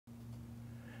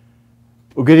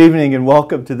Well, good evening and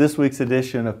welcome to this week's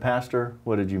edition of Pastor,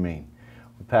 What Did You Mean?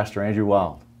 With Pastor Andrew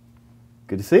Wild.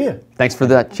 Good to see you. Thanks for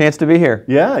the chance to be here.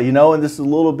 Yeah, you know, and this is a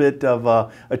little bit of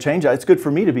a change. It's good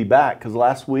for me to be back because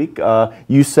last week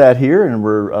you sat here and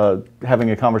we're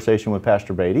having a conversation with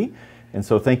Pastor Beatty, and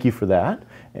so thank you for that.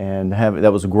 And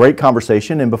that was a great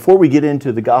conversation. And before we get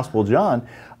into the Gospel of John,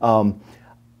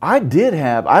 I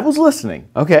was listening.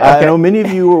 Okay. I know many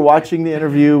of you were watching the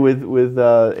interview with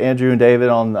Andrew and David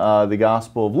on the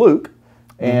Gospel of Luke,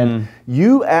 and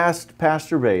you asked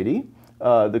Pastor Beatty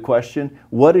the question,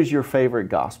 what is your favorite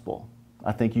gospel?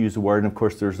 I think you used the word, and of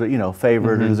course there's a,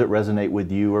 favorite, or does it resonate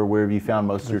with you, or where have you found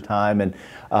most of your time? And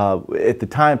at the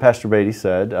time, Pastor Beatty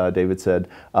said, David said,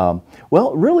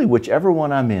 well, really whichever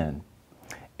one I'm in.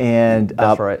 And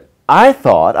that's right. I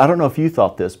thought, I don't know if you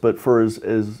thought this, but for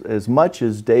as much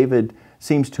as David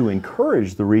seems to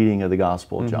encourage the reading of the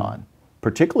Gospel of John,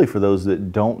 particularly for those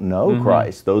that don't know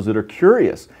Christ, those that are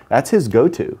curious, that's his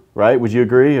go-to, right? Would you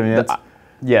agree? I mean,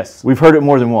 yes. We've heard it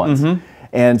more than once.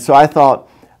 And so I thought,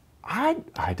 I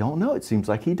don't know, it seems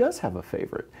like he does have a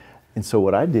favorite. And so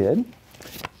what I did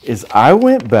is I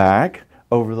went back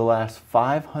over the last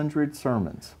 500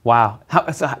 sermons. Wow.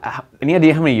 Any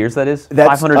idea how many years that is?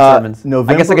 That's 500 sermons.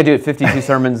 November. I guess I could do it 52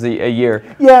 sermons a year.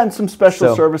 Yeah, and some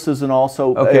special services and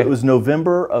also, it was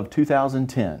November of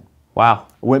 2010. Wow.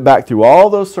 I went back through all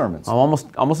those sermons.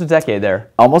 Almost a decade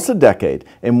there. Almost a decade.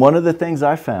 And one of the things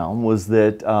I found was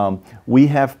that we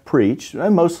have preached,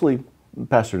 and mostly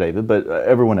Pastor David, but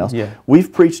everyone else,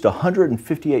 we've preached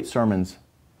 158 sermons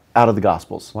out of the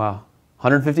Gospels. Wow.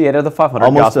 158 of the 500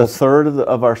 Almost Gospels. a third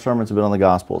of our sermons have been on the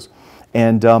Gospels.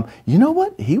 And you know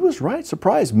what? He was right.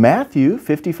 Surprise. Matthew,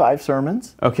 55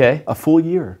 sermons. Okay. A full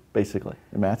year, basically,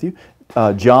 in Matthew.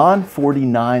 John,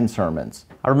 49 sermons.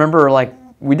 I remember,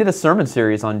 we did a sermon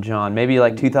series on John, maybe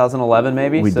 2011,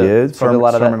 maybe? We did.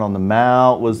 Sermon on the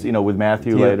Mount was, with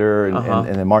Matthew later,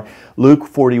 and then Mark. Luke,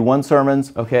 41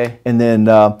 sermons. Okay. And then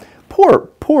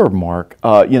poor Mark.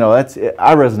 I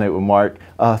resonate with Mark.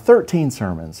 13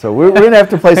 sermons. So we're going to have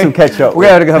to play some catch up. We're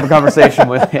going to have a conversation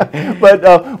with him.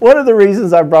 But one of the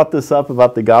reasons I brought this up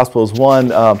about the Gospels, one,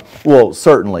 well,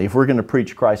 certainly, if we're going to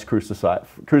preach Christ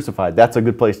crucified, that's a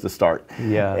good place to start.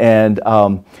 Yeah.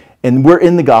 And we're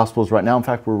in the Gospels right now. In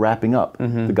fact, we're wrapping up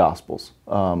the Gospels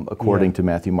according to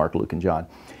Matthew, Mark, Luke, and John.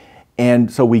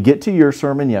 And so we get to your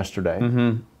sermon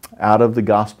yesterday out of the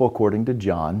Gospel according to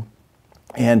John.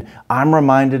 And I'm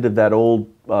reminded of that old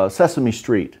Sesame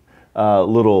Street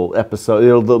little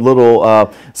episode, the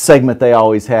little segment they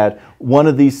always had. One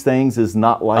of these things is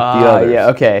not like the others. Yeah,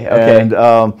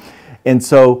 okay. And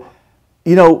so,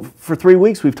 for 3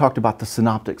 weeks we've talked about the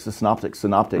synoptics,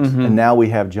 and now we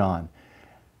have John.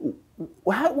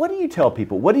 What do you tell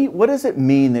people? What does it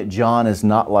mean that John is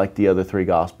not like the other three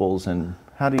Gospels, and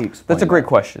how do you explain That's a great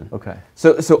question. Okay.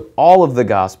 So all of the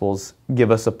Gospels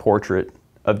give us a portrait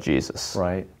of Jesus.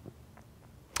 Right.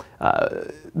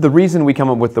 The reason we come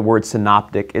up with the word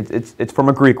synoptic, it's from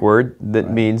a Greek word that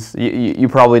means, you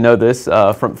probably know this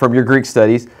from your Greek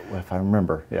studies. Well, if I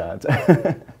remember, yeah.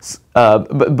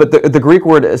 But the Greek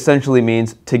word essentially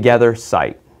means together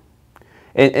sight.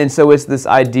 And so it's this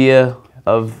idea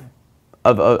of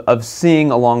seeing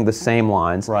along the same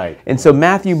lines. Right. And so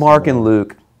Matthew, Mark, and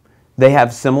Luke, they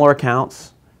have similar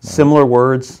accounts, similar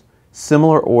words,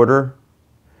 similar order,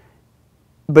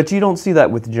 but you don't see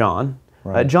that with John.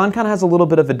 Right. John kind of has a little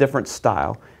bit of a different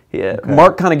style.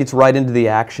 Mark kind of gets right into the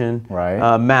action.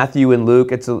 Right. Matthew and Luke,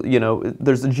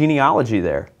 there's a genealogy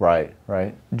there. Right.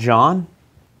 John,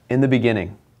 in the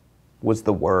beginning, was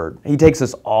the Word. He takes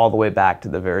us all the way back to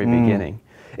the very beginning.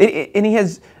 And he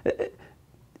has,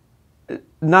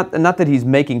 not that he's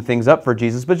making things up for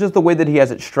Jesus, but just the way that he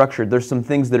has it structured. There's some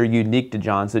things that are unique to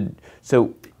John.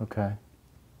 So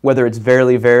whether it's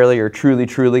verily, verily, or truly,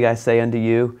 truly, I say unto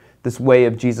you, this way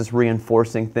of Jesus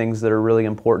reinforcing things that are really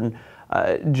important.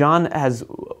 John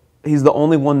he's the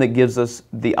only one that gives us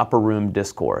the upper room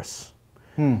discourse.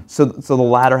 So the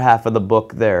latter half of the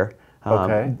book there,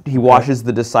 he washes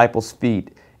the disciples'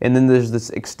 feet, and then there's this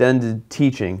extended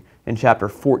teaching in chapter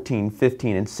 14,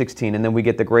 15, and 16, and then we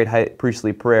get the great high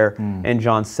priestly prayer in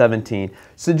John 17.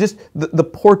 So just the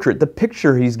portrait, the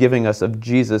picture he's giving us of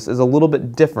Jesus is a little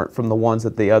bit different from the ones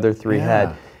that the other three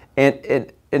had.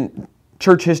 And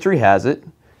church history has it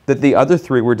that the other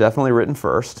three were definitely written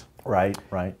first. Right.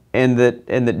 And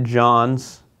that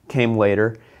John's came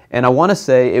later. And I want to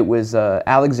say it was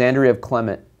Alexandria of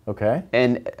Clement. Okay.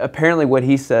 And apparently what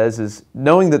he says is,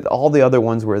 knowing that all the other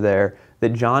ones were there,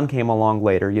 that John came along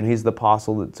later. He's the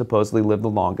apostle that supposedly lived the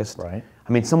longest. Right.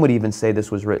 I mean, some would even say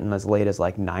this was written as late as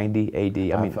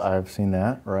 90 AD. I've seen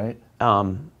that, right.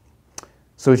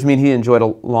 So which means he enjoyed a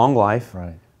long life.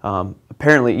 Right.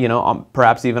 Apparently,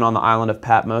 perhaps even on the island of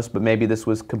Patmos, but maybe this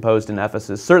was composed in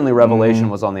Ephesus. Certainly Revelation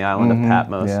was on the island of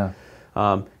Patmos.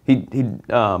 Yeah.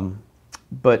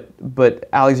 But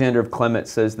Alexander of Clement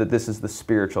says that this is the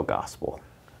spiritual gospel.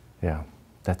 Yeah.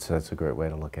 That's a great way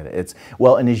to look at it.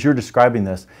 And as you're describing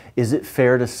this, is it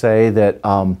fair to say that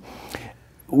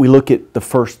we look at the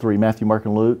first three, Matthew, Mark,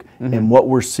 and Luke, and what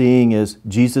we're seeing is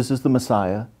Jesus is the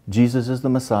Messiah, Jesus is the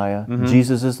Messiah,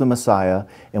 Jesus is the Messiah,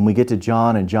 and we get to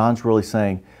John, and John's really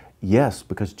saying, yes,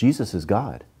 because Jesus is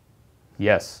God.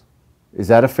 Yes. Is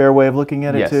that a fair way of looking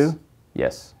at it too?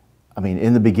 Yes. I mean,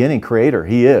 in the beginning, Creator,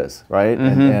 He is, right?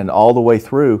 And all the way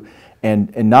through.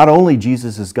 And not only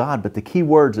Jesus is God, but the key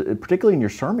words, particularly in your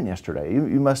sermon yesterday,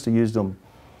 you must have used them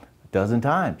a dozen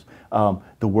times.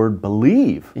 The word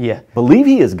believe. Yeah. Believe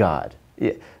He is God.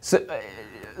 Yeah. So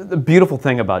the beautiful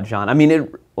thing about John, I mean,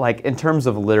 in terms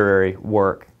of literary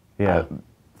work,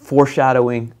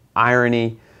 foreshadowing,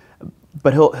 irony,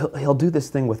 but he'll do this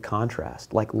thing with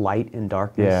contrast, like light and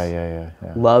darkness,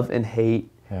 love and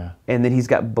hate, and then he's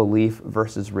got belief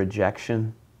versus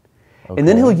rejection. Okay. And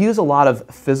then he'll use a lot of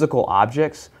physical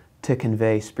objects to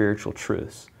convey spiritual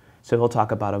truths. So he'll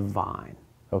talk about a vine.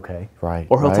 Okay, right.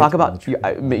 Or he'll talk about,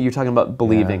 you're talking about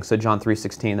believing, so John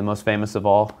 3:16, the most famous of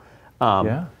all.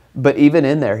 But even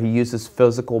in there, he uses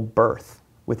physical birth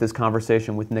with his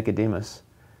conversation with Nicodemus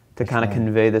to kind of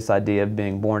convey this idea of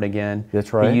being born again.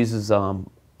 That's right. He uses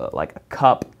like a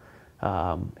cup.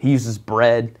 He uses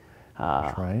bread.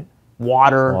 That's right.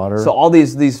 Water. So all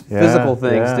these physical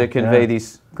things to convey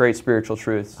these great spiritual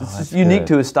truths. It's just unique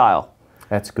to his style.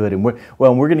 That's good. And we're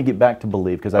going to get back to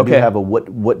believe, because I do have a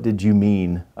what did you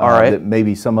mean? All right. That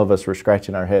maybe some of us were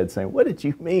scratching our heads saying, what did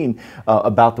you mean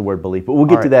about the word believe? But we'll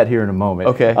get to that here in a moment.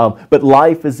 Okay. But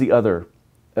life is the other.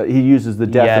 He uses the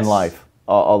death and life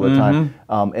all the time.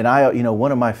 And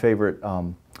one of my favorite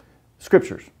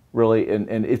scriptures, really,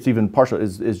 and it's even partial,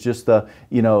 is just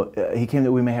He came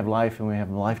that we may have life, and we have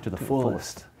life to the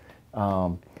fullest.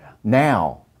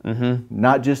 Now.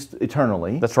 Not just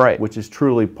eternally. That's right. Which is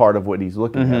truly part of what he's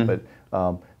looking at,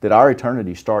 but that our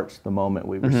eternity starts the moment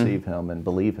we receive Him and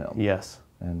believe Him. Yes.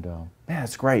 And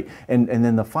it's great. And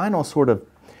then the final sort of,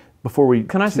 before we...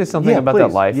 Can I say something about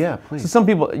that life? Yeah, please. So some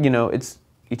people, it's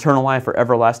eternal life or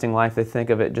everlasting life. They think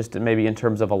of it just maybe in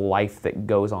terms of a life that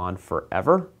goes on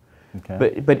forever.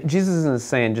 Okay. But Jesus isn't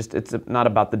saying it's not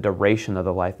about the duration of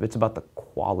the life. It's about the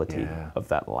quality of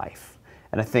that life.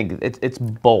 And I think it's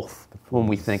both when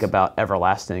we think about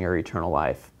everlasting or eternal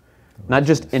life. Not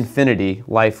just infinity,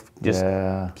 life just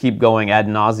keep going ad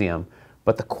nauseum,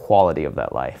 but the quality of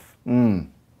that life. Sorry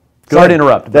to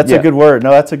interrupt. That's a good word.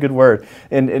 No, that's a good word.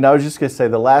 And I was just going to say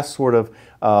the last sort of,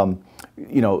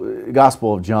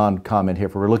 Gospel of John comment here,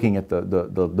 if we're looking at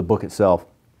the book itself.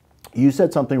 You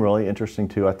said something really interesting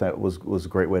too, I thought was a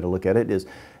great way to look at it, is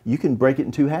you can break it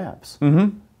in two halves.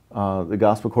 The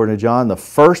Gospel according to John, the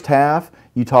first half,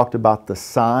 you talked about the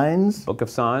signs. Book of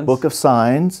signs. Book of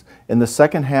signs. And the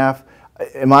second half,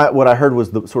 what I heard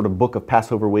was the sort of book of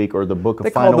Passover week, or the book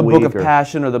of Final Week. They call it the book of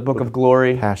Passion or the book of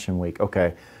Glory. Passion Week,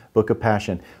 okay. Book of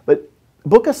Passion. But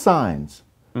book of signs,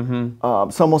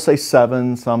 some will say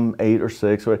 7, some 8 or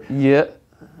 6. Yeah.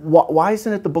 Why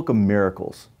isn't it the book of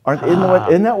miracles?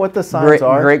 Isn't that what the signs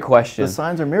are? Great question. The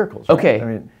signs are miracles, right?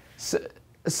 Okay.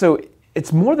 So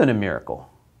it's more than a miracle.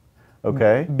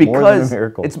 Okay. Because more than a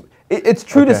miracle. It's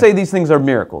true to say these things are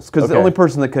miracles, because the only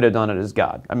person that could have done it is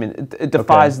God. I mean, it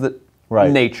defies the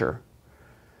nature.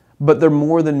 But they're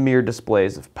more than mere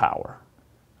displays of power.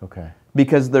 Okay.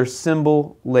 Because they're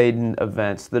symbol-laden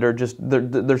events that are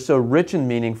they're so rich in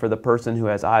meaning for the person who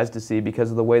has eyes to see,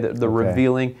 because of the way that they're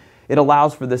revealing. It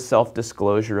allows for this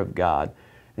self-disclosure of God.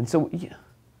 And so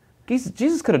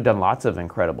Jesus could have done lots of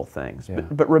incredible things.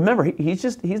 But remember,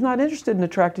 he's not interested in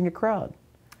attracting a crowd.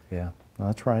 Yeah, no,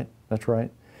 that's right. That's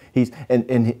right.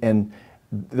 And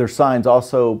their signs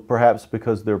also, perhaps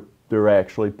because they're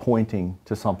actually pointing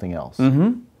to something else.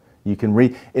 You can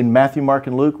read in Matthew, Mark,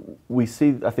 and Luke. We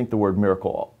see, I think, the word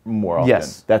miracle more often.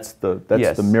 Yes, that's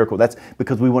the miracle. That's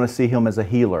because we want to see Him as a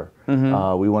healer.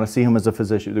 We want to see Him as a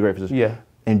physician, the great physician. Yeah.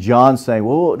 And John's saying,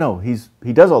 well, no, he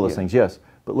does all those things. Yes,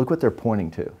 but look what they're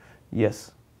pointing to.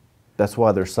 Yes. That's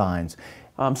why they're signs.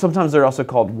 Sometimes they're also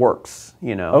called works,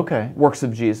 works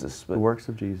of Jesus. The works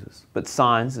of Jesus. But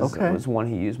signs is one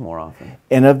he used more often.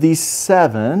 And of these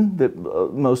 7 that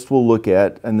most will look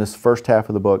at in this first half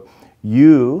of the book,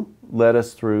 you led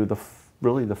us through the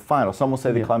final. Some will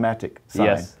say the climactic sign.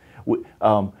 Yes.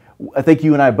 I think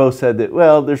you and I both said that,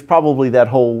 well, there's probably that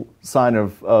whole sign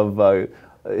of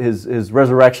his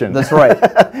resurrection. That's right.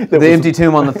 The empty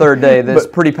tomb on the third day. That's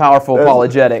pretty powerful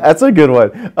apologetic. That's a good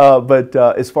one. But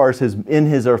as far as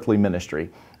his earthly ministry,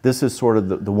 this is sort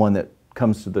of the one that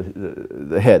comes to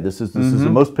the head. This is the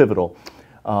most pivotal,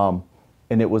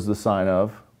 and it was the sign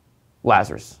of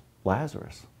Lazarus.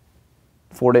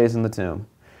 4 days in the tomb.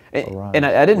 And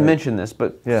I didn't mention this,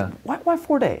 but why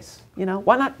 4 days? You know,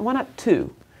 why not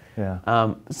 2?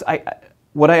 Yeah.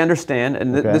 What I understand,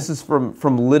 and this is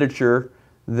from literature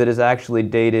that is actually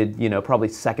dated, you know, probably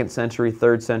 2nd century,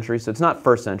 3rd century. So it's not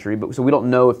 1st century, but so we don't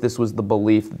know if this was the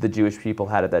belief that the Jewish people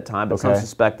had at that time, but some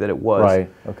suspect that it was. Right.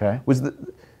 Okay. Was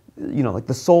you know, like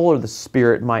the soul or the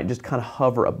spirit might just kind of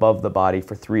hover above the body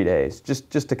for 3 days,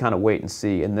 just to kind of wait and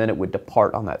see, and then it would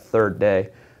depart on that 3rd day.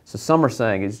 So some are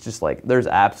saying it's just like there's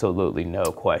absolutely no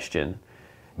question.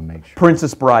 Make sure.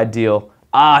 Princess Bride deal.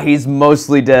 He's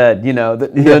mostly dead. You know,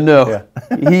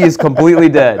 he is completely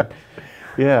dead.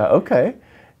 Yeah. Okay.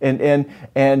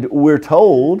 And we're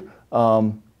told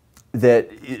that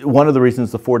one of the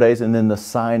reasons the 4 days, and then the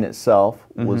sign itself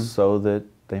was so that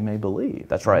they may believe.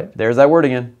 That's right. There's that word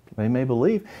again. They may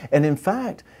believe. And in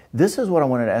fact, this is what I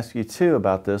wanted to ask you too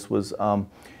about this was,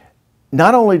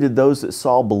 not only did those that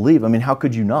saw believe, I mean, how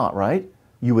could you not, right?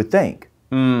 You would think.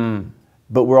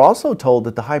 But we're also told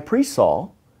that the high priest saw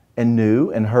and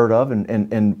knew and heard of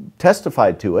and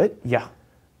testified to it. Yeah.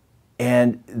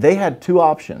 And they had 2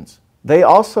 options. They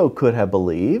also could have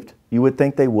believed. You would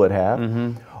think they would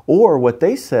have. Or what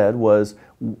they said was,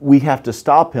 we have to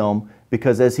stop him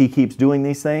because as he keeps doing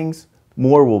these things,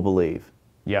 more will believe.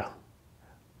 Yeah.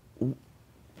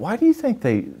 Why do you think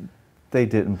they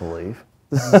didn't believe?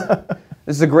 This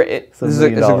is a great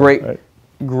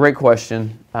great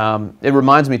question. It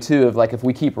reminds me too of like if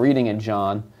we keep reading in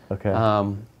John.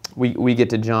 Okay. We get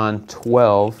to John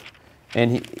 12,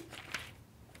 and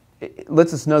it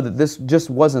lets us know that this just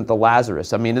wasn't the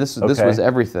Lazarus. I mean, this was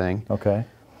everything. Okay.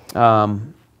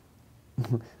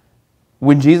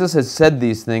 When Jesus had said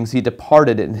these things, he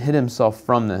departed and hid himself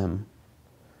from them.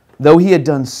 Though he had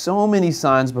done so many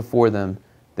signs before them,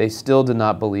 they still did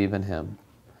not believe in him.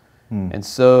 And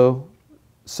so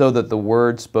that the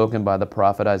word spoken by the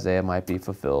prophet Isaiah might be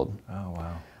fulfilled.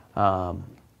 Oh, wow.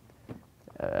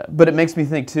 But it makes me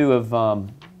think too of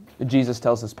Jesus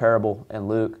tells this parable in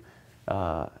Luke,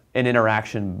 an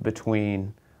interaction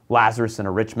between Lazarus and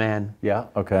a rich man. Yeah,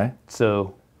 okay.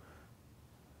 So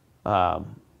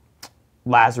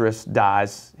Lazarus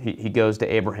dies. He goes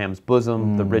to Abraham's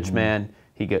bosom. The rich man,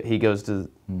 he goes to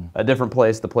a different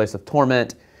place, the place of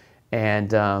torment.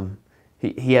 And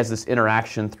he has this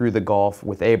interaction through the gulf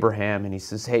with Abraham. And he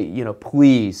says, hey, you know,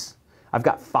 please, I've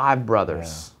got 5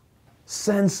 brothers. Yeah.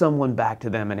 Send someone back to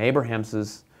them. And Abraham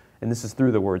says, and this is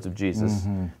through the words of Jesus,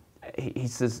 he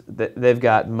says that they've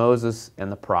got Moses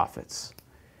and the prophets.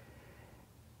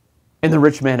 And the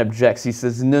rich man objects. He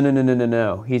says,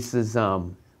 no. He says,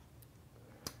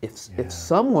 if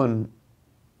someone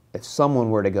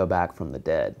were to go back from the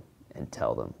dead and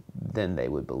tell them, then they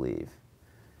would believe.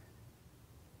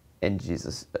 And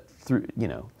Jesus,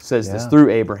 says this through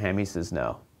Abraham. He says,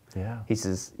 no. Yeah. He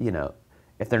says,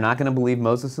 if they're not going to believe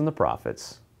Moses and the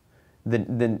prophets,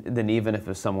 then even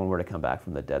if someone were to come back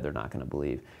from the dead, they're not going to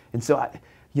believe. And so I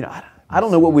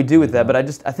don't know what we do with that, but I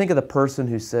think of the person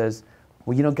who says,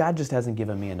 well, God just hasn't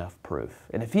given me enough proof.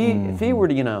 And if he were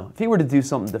to do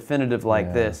something definitive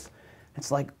like this, it's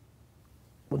like,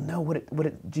 well, no.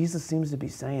 What Jesus seems to be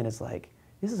saying is like,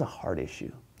 this is a hard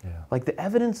issue. Yeah. Like the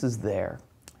evidence is there.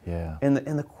 Yeah. And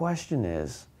the question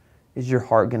is your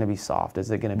heart going to be soft? Is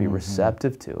it going to be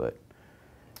receptive to it?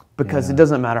 Because it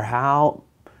doesn't matter how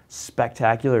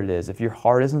spectacular it is. If your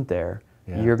heart isn't there,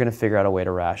 you're going to figure out a way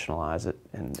to rationalize it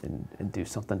and do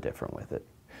something different with it.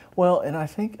 Well, and I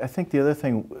think the other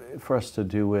thing for us to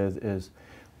do with is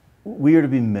we are to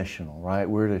be missional, right?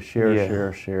 We're to share.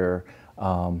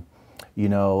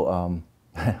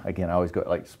 Again, I always go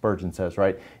like Spurgeon says,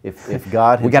 right? If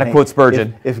God had we got to quote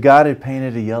Spurgeon. If God had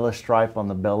painted a yellow stripe on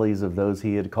the bellies of those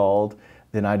He had called,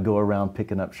 then I'd go around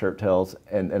picking up shirt tails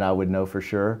and I would know for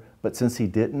sure. But since He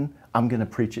didn't, I'm going to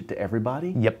preach it to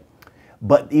everybody. Yep.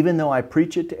 But even though I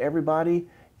preach it to everybody,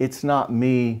 it's not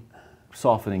me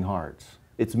softening hearts.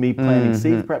 It's me planting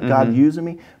seeds, perhaps God using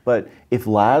me. But if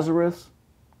Lazarus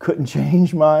couldn't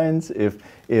change minds,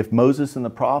 if Moses and the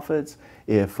prophets,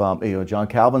 if John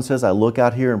Calvin says, I look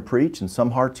out here and preach, and some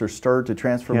hearts are stirred to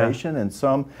transformation, and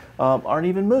some aren't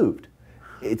even moved.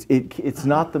 It's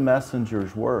not the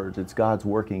messenger's words; it's God's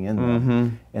working in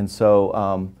them. And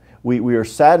so we are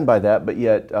saddened by that, but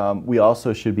yet we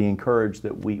also should be encouraged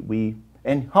that we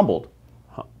and humbled.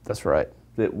 That's right.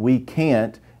 That we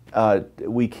can't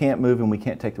we can't move and we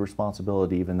can't take the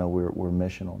responsibility, even though we're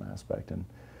missional in aspect.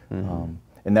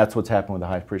 And that's what's happened with the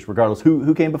high priest. Regardless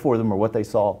who came before them or what they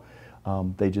saw,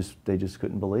 they just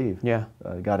couldn't believe. Yeah.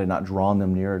 God had not drawn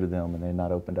them nearer to them, and they had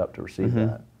not opened up to receive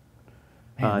that.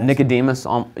 Man, Nicodemus,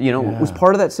 was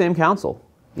part of that same council.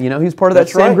 He's part of that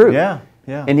same group. Yeah,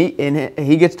 yeah. And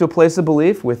he gets to a place of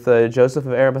belief with Joseph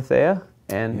of Arimathea,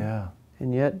 and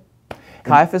yet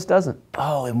Caiaphas doesn't.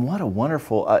 Oh, and what a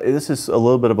wonderful! This is a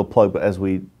little bit of a plug, but as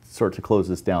we start to close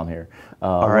this down here,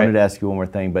 I wanted to ask you one more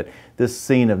thing. But this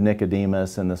scene of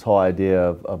Nicodemus and this whole idea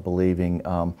of believing,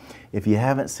 if you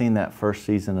haven't seen that first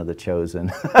season of The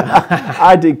Chosen,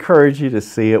 I'd encourage you to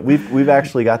see it. We've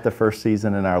actually got the first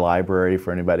season in our library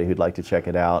for anybody who'd like to check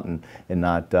it out and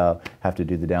not have to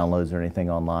do the downloads or anything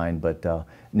online. But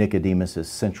Nicodemus is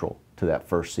central to that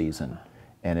first season.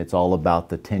 And it's all about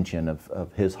the tension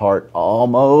of his heart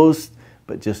almost,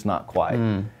 but just not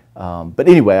quite. But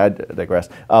anyway, I digress.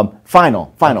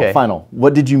 Final.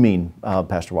 What did you mean,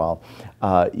 Pastor Wild?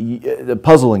 The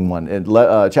puzzling one,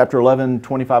 chapter 11,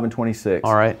 25 and 26.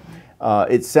 All right.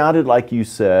 It sounded like you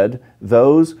said,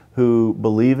 those who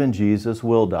believe in Jesus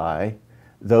will die.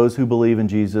 Those who believe in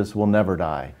Jesus will never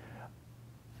die.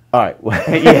 All right.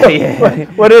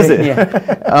 What is it?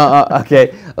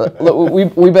 Okay.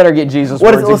 Look, we better get Jesus'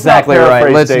 words exactly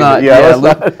right. Let's not.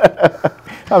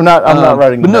 I'm not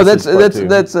writing. But no, that's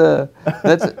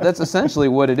essentially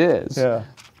what it is. Yeah.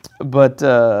 But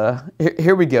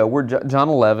here we go. We're John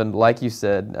 11, like you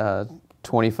said,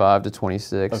 25 to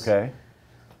 26. Okay.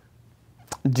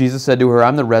 Jesus said to her,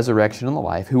 "I'm the resurrection and the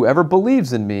life. Whoever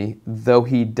believes in me, though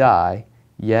he die,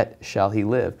 yet shall he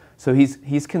live." So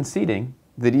he's conceding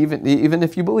that even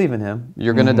if you believe in him,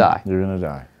 you're going to die. You're going to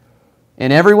die.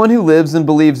 And everyone who lives and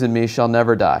believes in me shall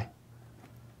never die.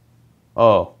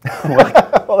 Oh.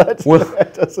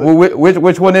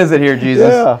 Which one is it here,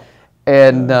 Jesus? Yeah.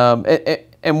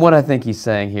 And what I think he's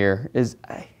saying here is,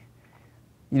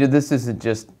 this isn't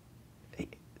just,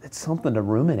 it's something to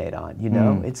ruminate on,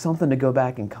 It's something to go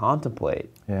back and contemplate.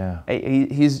 Yeah.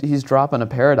 He's dropping a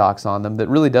paradox on them that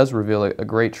really does reveal a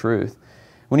great truth.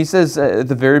 When he says at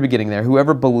the very beginning there,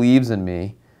 whoever believes in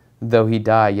me, though he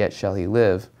die, yet shall he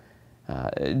live,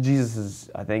 Jesus is,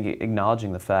 I think,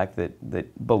 acknowledging the fact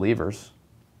that believers,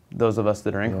 those of us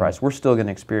that are in Christ, we're still going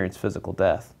to experience physical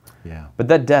death. Yeah. But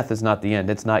that death is not the end.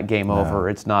 It's not game over.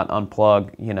 It's not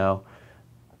unplug,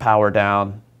 power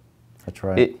down. That's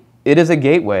right. It is a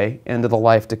gateway into the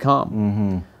life to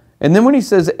come. And then when he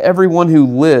says everyone who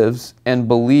lives and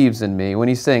believes in me, when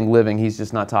he's saying living, he's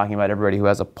just not talking about everybody who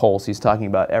has a pulse. He's talking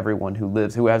about everyone who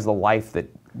lives, who has the life that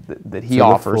he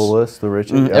offers. The fullest, the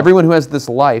richest. Everyone who has this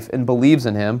life and believes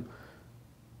in him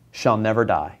shall never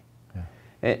die.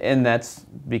 And that's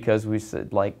because we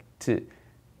said,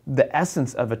 the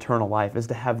essence of eternal life is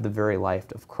to have the very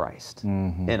life of Christ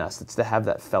in us. It's to have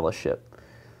that fellowship.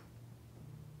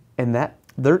 And that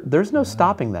there's no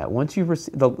stopping that. Once you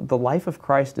receive, the life of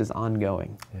Christ is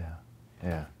ongoing.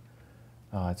 Yeah.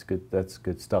 Oh, that's good. That's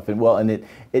good stuff. And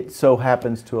it so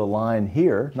happens to align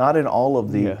here, not in all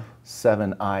of the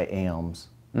 7 I ams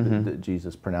that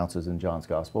Jesus pronounces in John's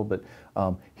Gospel, but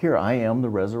here I am the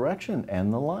resurrection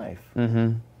and the life.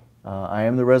 I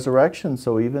am the resurrection,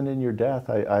 so even in your death,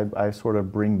 I sort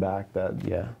of bring back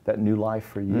that new life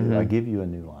for you. I give you a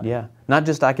new life. Yeah, not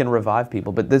just I can revive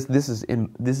people, but this is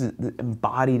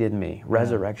embodied in me,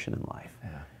 resurrection and life. Yeah.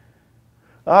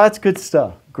 Oh, that's good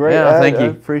stuff. Great. Yeah, thank you. I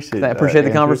appreciate I appreciate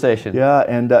the conversation. Yeah,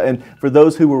 and for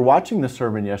those who were watching the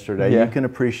sermon yesterday, you can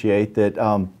appreciate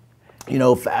that.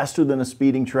 Faster than a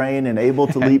speeding train and able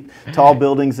to leap tall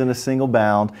buildings in a single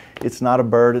bound. It's not a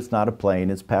bird, it's not a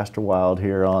plane, it's Pastor Wild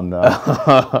here on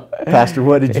Pastor,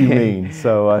 What Did You Mean?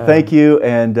 So thank you,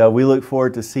 and we look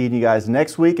forward to seeing you guys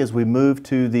next week as we move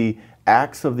to the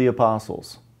Acts of the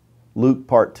Apostles, Luke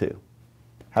Part 2.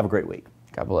 Have a great week.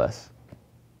 God bless.